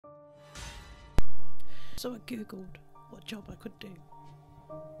So I googled what job I could do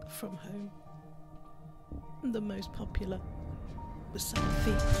from home. The most popular was selling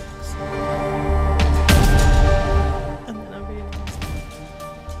feet pics. And then I realised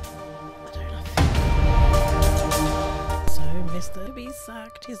I don't have feet. So Mr. To be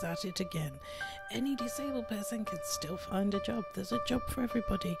sacked is at it again. Any disabled person can still find a job. There's a job for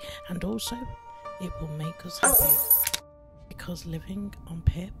everybody, and also it will make us happy. Because living on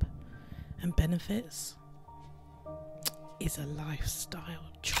PIP and benefits is a lifestyle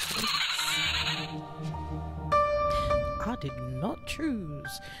choice. I did not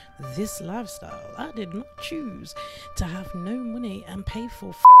choose this lifestyle. I did not choose to have no money and pay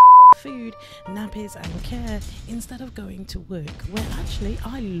for food, nappies and care instead of going to work, where actually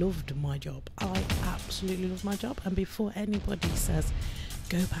I loved my job. I absolutely love my job, and before anybody says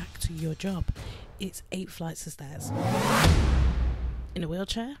go back to your job, it's 8 flights of stairs in a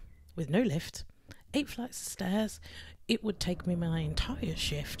wheelchair with no lift, 8 flights of stairs. It would take me my entire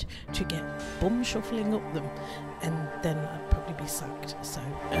shift to get bum shuffling up them, and then I'd probably be sacked. So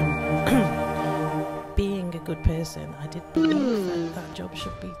being a good person, I did believe that job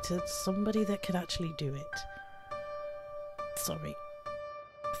should be to somebody that could actually do it. Sorry,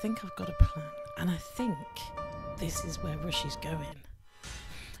 I think I've got a plan, and I think this is where Rishi's going.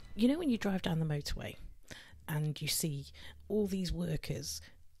 You know when you drive down the motorway and you see all these workers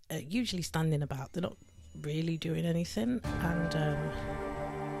usually standing about, they're not really doing anything, and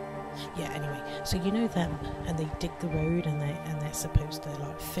anyway, so you know them, and they dig the road, and they're supposed to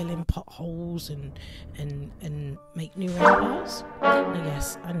like fill in potholes and make new roundabouts. Now,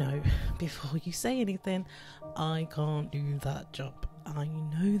 yes, I know, before you say anything, I can't do that job. I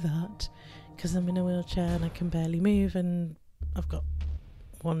know that because I'm in a wheelchair and I can barely move, and I've got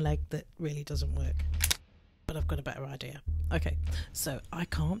one leg that really doesn't work. But I've got a better idea. Okay, so I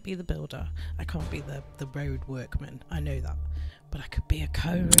can't be the builder, I can't be the road workman, I know that, but I could be a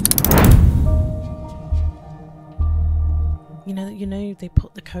cone. You know they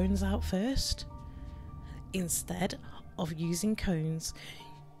put the cones out first. Instead of using cones,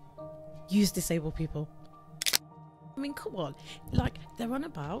 use disabled people. I mean, come on, like they're on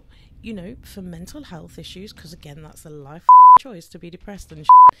about, for mental health issues, because again, that's a life choice to be depressed and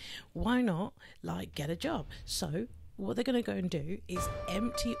why not like get a job? So what they're going to go and do is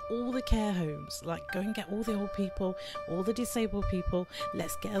empty all the care homes, like go and get all the old people, all the disabled people,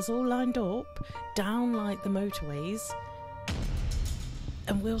 let's get us all lined up down like the motorways,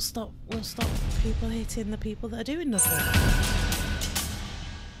 and we'll stop people hitting the people that are doing nothing.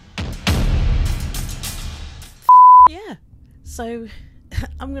 Yeah, so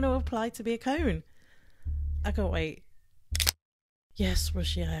I'm going to apply to be a cone. I can't wait. Yes,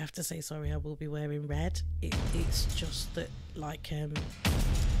 Rishi, I have to say sorry, I will be wearing red. It's just that, like,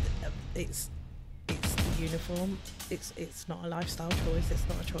 it's the uniform. It's not a lifestyle choice. It's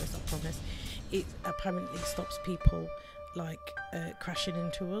not a choice, I promise. It apparently stops people, like, crashing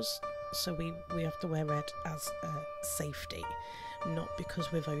into us. So we have to wear red as safety, not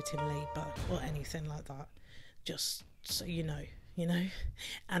because we're voting Labour or anything like that. Just so you know.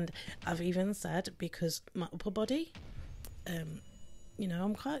 And I've even said, because my upper body,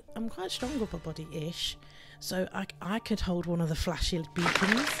 I'm quite strong upper body-ish, so I could hold one of the flashy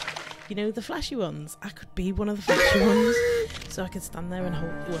beacons, the flashy ones. I could be one of the flashy ones, so I could stand there and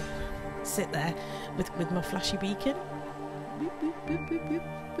sit there with my flashy beacon. Boop, boop, boop, boop, boop,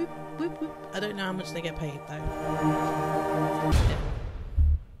 boop, boop, boop. I don't know how much they get paid though.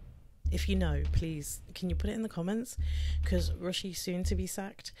 If you know, please, can you put it in the comments? Because Rishi, soon to be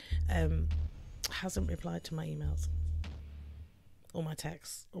sacked, hasn't replied to my emails, or my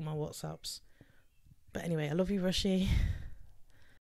texts, or my WhatsApps. But anyway, I love you, Rishi.